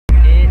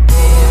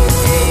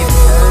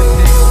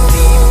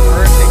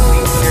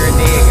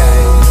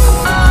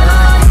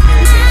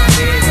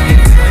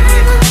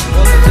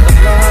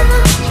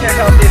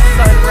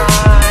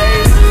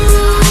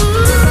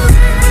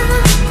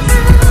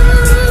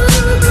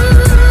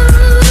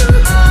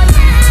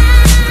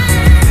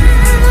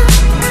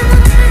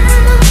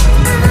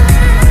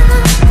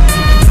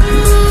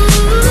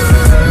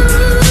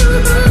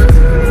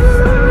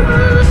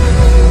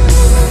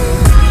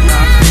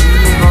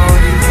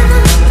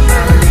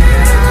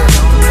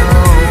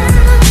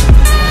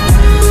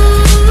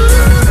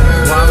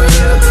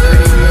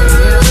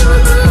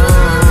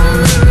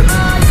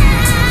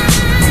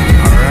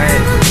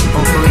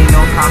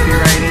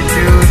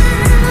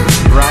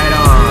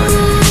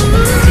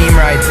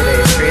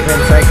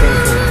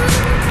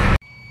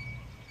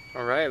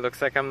Alright,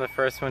 looks like I'm the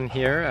first one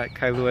here at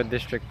Kailua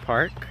District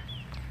Park.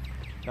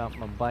 Got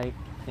my bike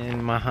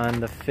in my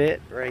Honda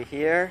Fit right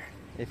here.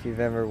 If you've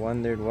ever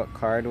wondered what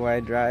car do I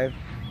drive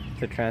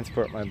to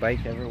transport my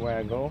bike everywhere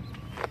I go.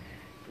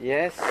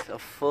 Yes, a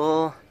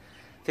full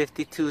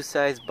 52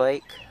 size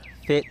bike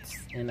fits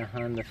in a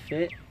Honda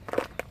Fit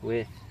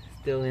with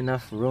still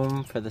enough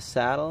room for the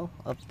saddle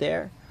up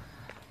there.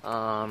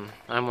 I'm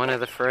one of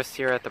the first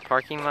here at the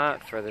parking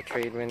lot for the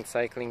Tradewind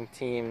Cycling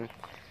team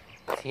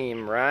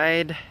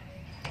ride,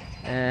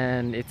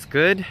 and it's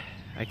good.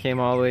 I came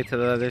all the way to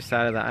the other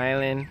side of the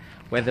island.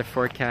 Weather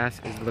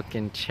forecast is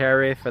looking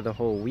cherry for the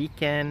whole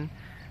weekend.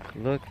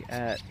 Look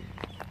at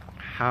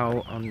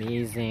how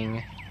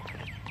amazing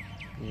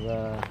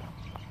the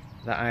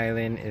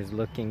island is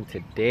looking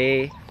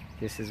today.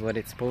 This is what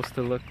it's supposed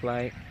to look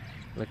like.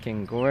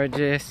 Looking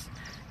gorgeous.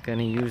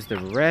 Gonna use the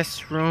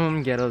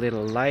restroom, get a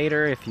little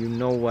lighter if you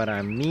know what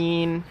I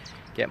mean.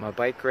 Get my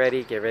bike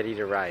ready, get ready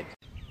to ride.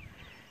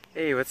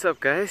 Hey, what's up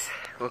guys?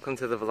 Welcome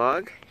to the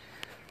vlog.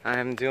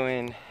 I'm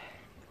doing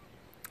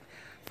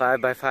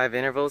 5x5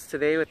 intervals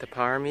today with the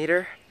power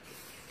meter.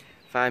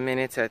 5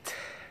 minutes at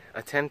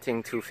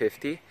attempting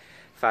 250,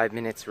 5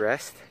 minutes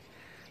rest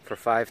for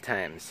 5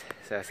 times.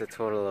 So that's a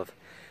total of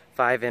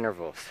 5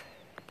 intervals.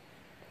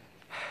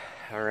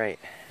 Alright,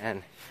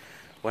 and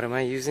what am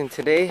I using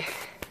today?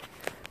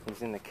 I'm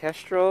using the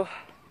Kestrel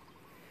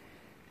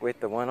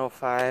with the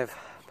 105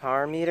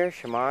 power meter,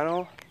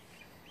 Shimano.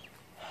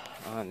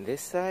 On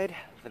this side,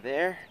 over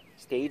there,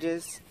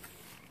 stages.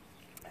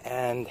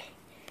 And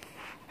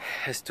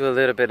let's do a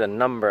little bit of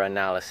number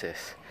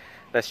analysis.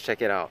 Let's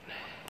check it out.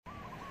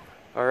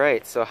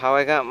 Alright, so how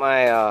I got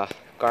my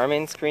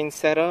Garmin screen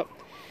set up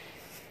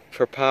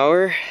for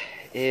power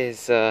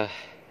is I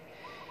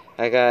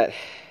got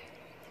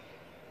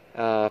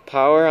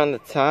power on the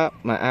top,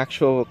 my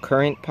actual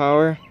current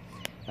power.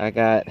 I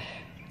got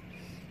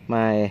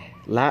my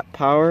lap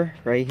power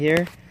right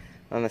here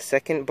on the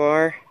second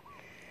bar,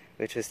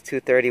 which was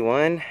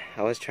 231.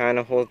 I was trying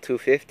to hold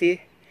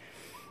 250.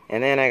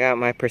 And then I got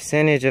my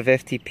percentage of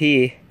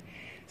FTP.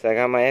 So I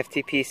got my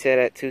FTP set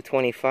at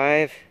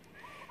 225.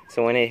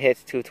 So when it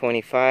hits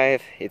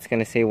 225, it's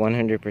gonna say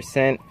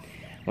 100%.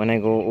 When I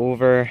go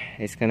over,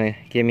 it's gonna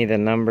give me the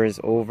numbers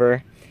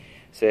over.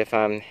 So if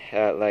I'm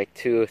at like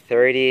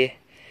 230,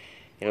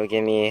 it'll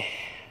give me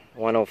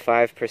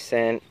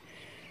 105%,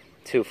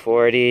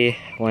 240,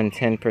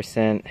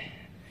 110%,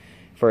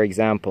 for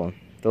example.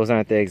 Those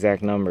aren't the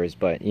exact numbers,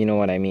 but you know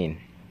what I mean.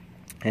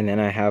 And then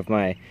I have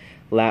my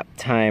lap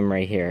time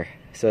right here,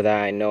 so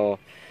that I know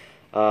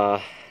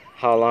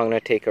how long to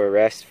take a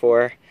rest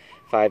for,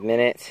 5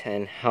 minutes,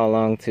 and how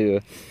long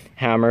to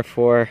hammer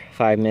for,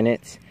 5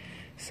 minutes.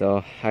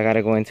 So I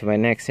gotta go into my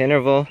next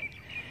interval,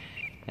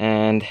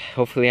 and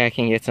hopefully I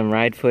can get some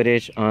ride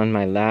footage on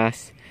my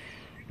last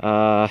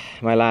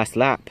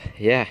lap.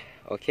 Yeah,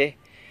 okay,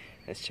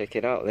 let's check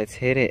it out. Let's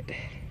hit it.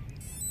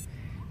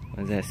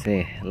 What does that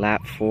say?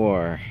 Lap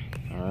 4.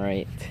 All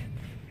right,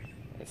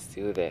 let's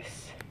do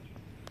this.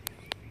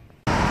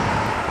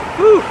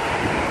 Whew!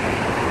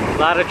 A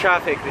lot of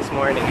traffic this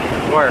morning.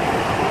 Or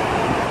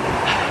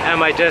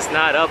am I just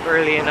not up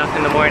early enough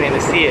in the morning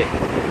to see it?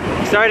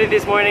 Started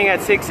this morning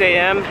at 6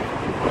 a.m.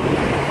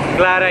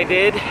 Glad I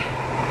did.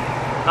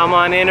 I'm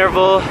on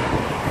interval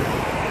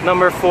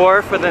number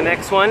 4 for the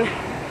next one.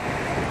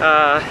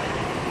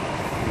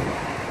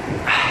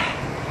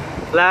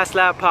 Last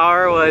lap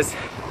power was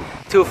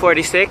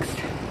 246.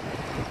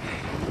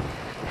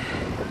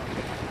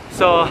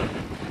 So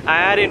I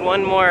added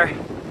one more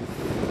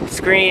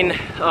screen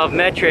of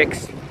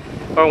metrics,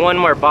 or one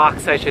more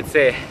box I should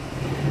say.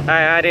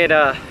 I added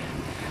a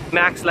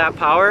max lap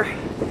power.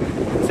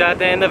 So at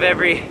the end of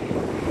every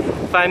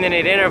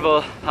 5-minute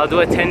interval, I'll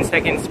do a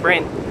 10-second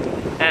sprint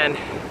and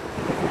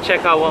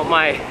check out what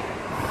my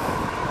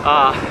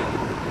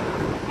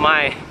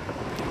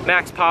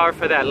max power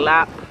for that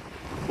lap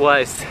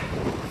was.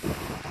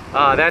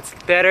 That's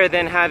better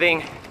than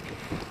having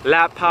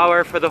lap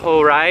power for the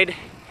whole ride,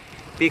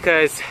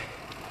 because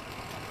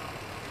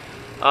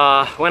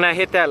when I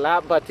hit that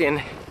lap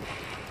button,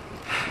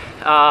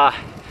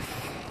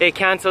 it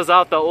cancels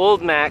out the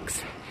old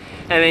max,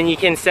 and then you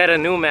can set a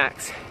new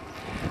max,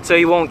 so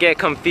you won't get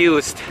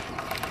confused.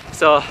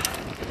 So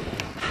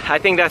I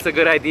think that's a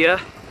good idea,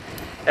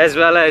 as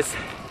well as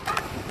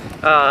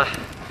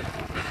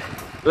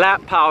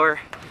lap power.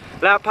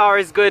 Lap power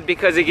is good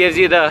because it gives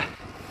you the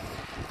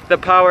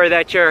power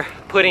that you're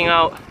putting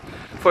out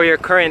for your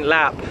current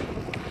lap,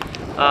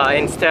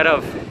 instead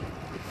of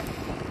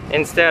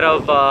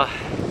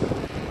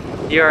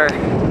your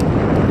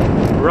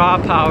raw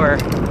power,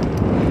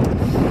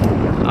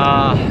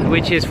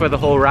 which is for the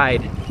whole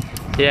ride.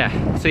 Yeah,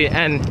 so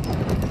and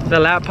the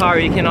lap power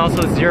you can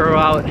also zero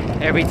out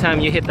every time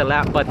you hit the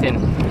lap button,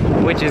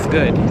 which is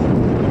good.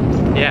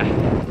 Yeah,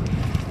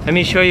 let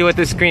me show you what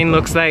the screen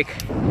looks like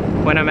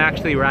when I'm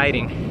actually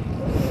riding.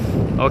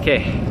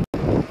 Okay,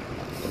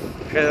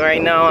 because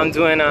right now I'm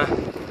doing a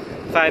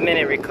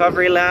 5-minute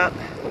recovery lap,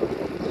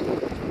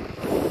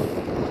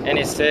 and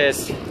it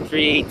says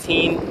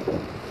 318.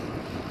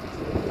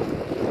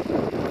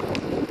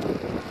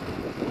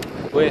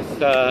 with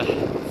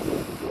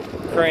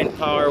current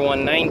power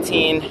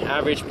 119,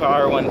 average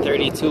power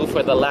 132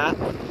 for the lap,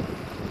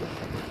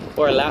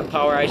 or lap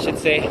power I should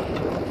say.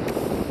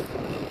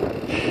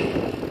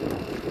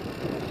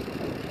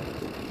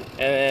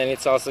 And then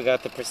it's also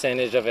got the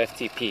percentage of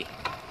FTP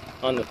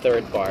on the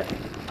third bar.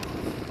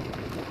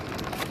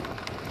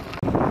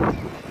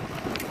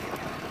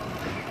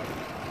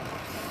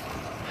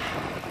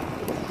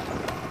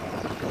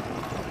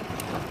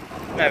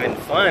 I'm having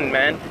fun,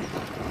 man.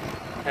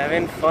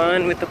 Having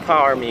fun with the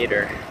power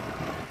meter.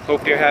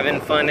 Hope you're having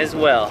fun as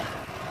well.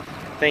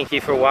 Thank you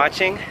for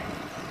watching.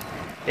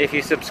 If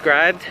you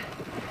subscribed,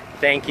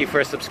 thank you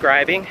for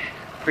subscribing.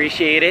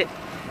 Appreciate it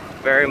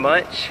very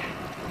much.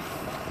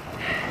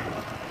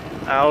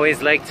 I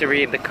always like to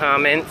read the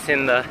comments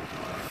in the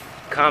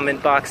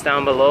comment box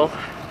down below.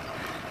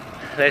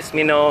 Lets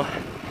me know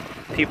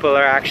people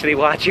are actually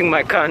watching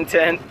my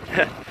content,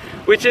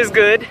 which is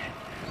good,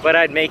 but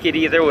I'd make it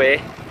either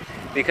way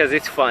because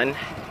it's fun.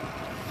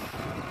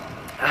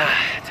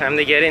 Time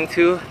to get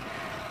into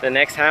the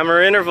next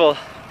hammer interval.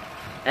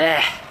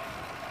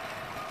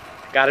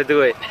 Gotta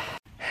do it.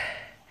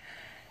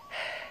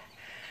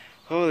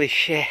 Holy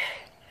shit.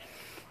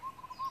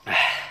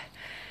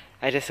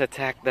 I just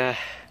attacked the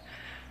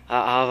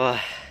Ava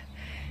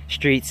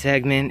street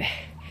segment,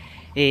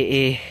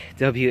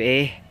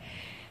 AAWA.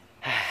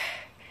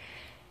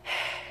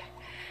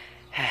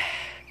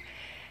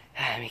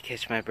 Let me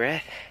catch my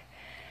breath.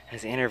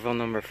 That's interval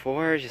number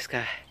 4. Just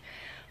got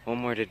one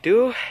more to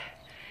do.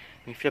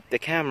 Let me flip the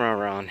camera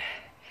around.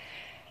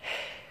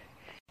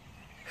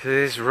 So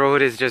this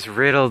road is just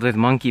riddled with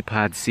monkey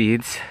pod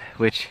seeds,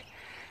 which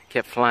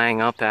kept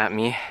flying up at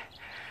me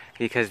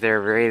because they're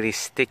really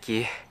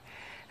sticky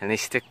and they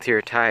stick to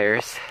your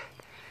tires.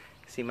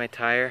 See my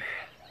tire?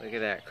 Look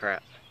at that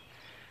crap.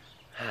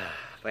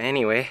 But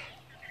anyway,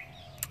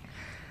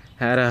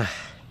 had a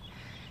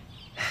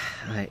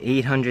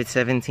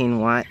 817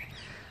 watt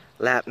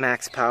lap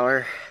max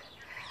power,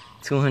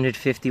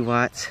 250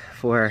 watts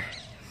for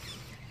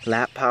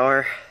lap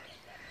power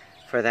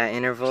for that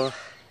interval,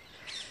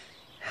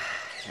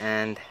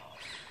 and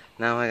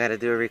now I gotta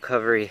do a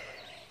recovery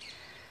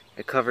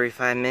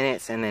 5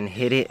 minutes and then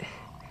hit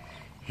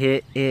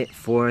it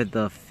for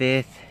the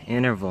 5th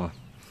interval.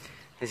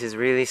 This is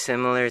really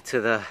similar to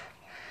the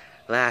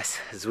last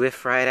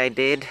Zwift ride I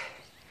did.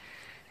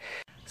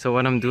 So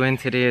what I'm doing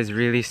today is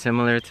really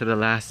similar to the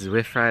last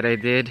Zwift ride I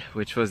did,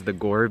 which was the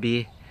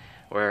Gorby,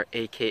 or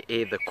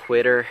aka the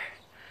quitter,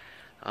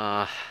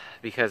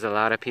 because a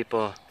lot of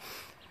people,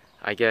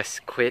 I guess,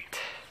 quit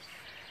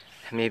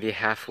maybe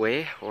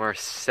halfway or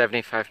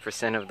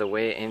 75% of the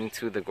way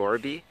into the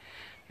Gorby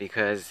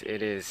because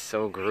it is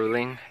so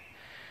grueling.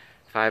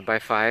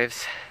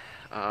 5x5s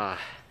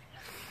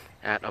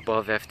at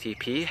above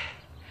FTP.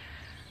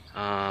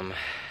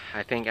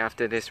 I think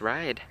after this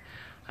ride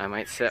I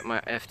might set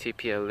my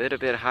FTP a little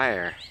bit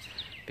higher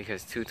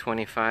because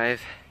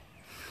 225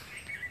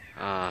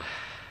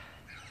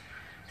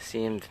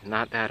 seemed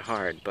not that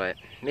hard, but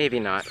maybe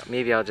not.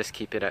 Maybe I'll just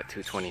keep it at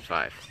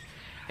 225.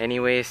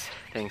 Anyways,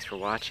 thanks for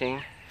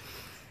watching.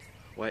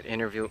 What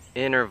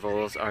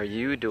intervals are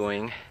you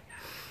doing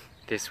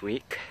this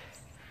week?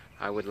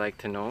 I would like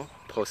to know.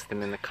 Post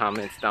them in the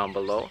comments down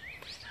below.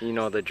 You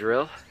know the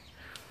drill.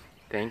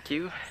 Thank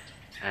you.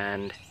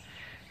 And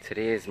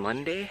today is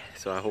Monday,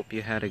 so I hope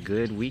you had a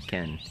good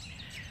weekend.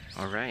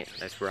 Alright,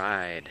 let's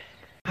ride.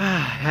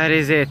 That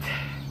is it.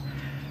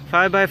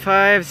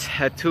 5x5s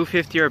at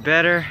 250 or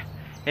better.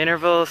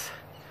 Intervals.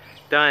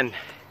 Done.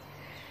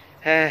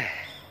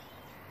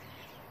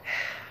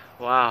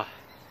 Wow.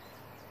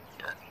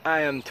 I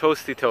am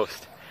toasty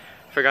toast.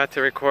 Forgot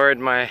to record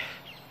my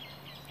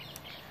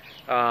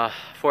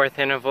 4th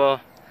interval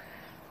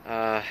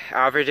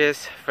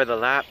averages for the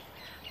lap.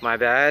 My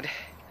bad.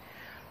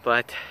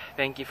 But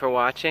thank you for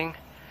watching.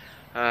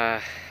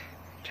 Tried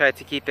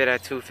to keep it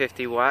at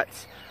 250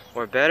 watts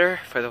or better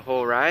for the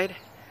whole ride.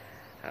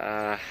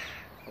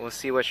 We'll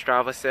see what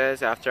Strava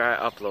says after I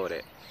upload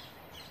it.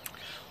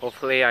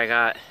 Hopefully I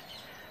got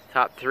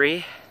top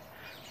 3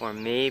 or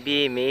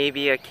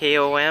maybe a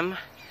KOM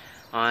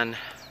on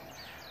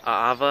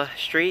Ava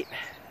Street.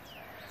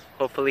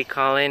 Hopefully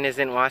Colin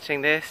isn't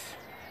watching this,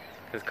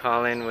 because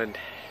Colin would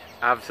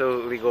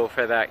absolutely go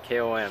for that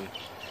KOM.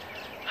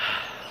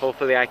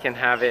 Hopefully I can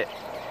have it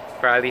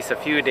for at least a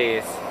few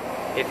days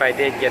if I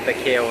did get the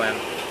KOM.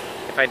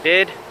 If I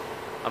did,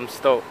 I'm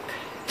stoked.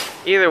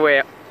 Either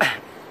way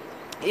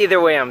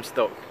I'm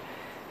stoked.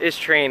 It's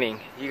training.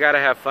 You gotta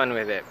have fun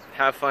with it.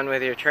 Have fun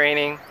with your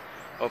training.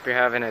 Hope you're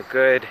having a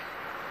good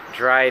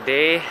dry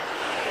day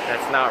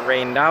that's not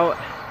rained out.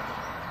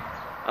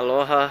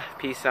 Aloha,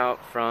 peace out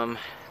from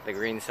the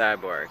Green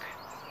Cyborg.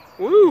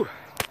 Woo!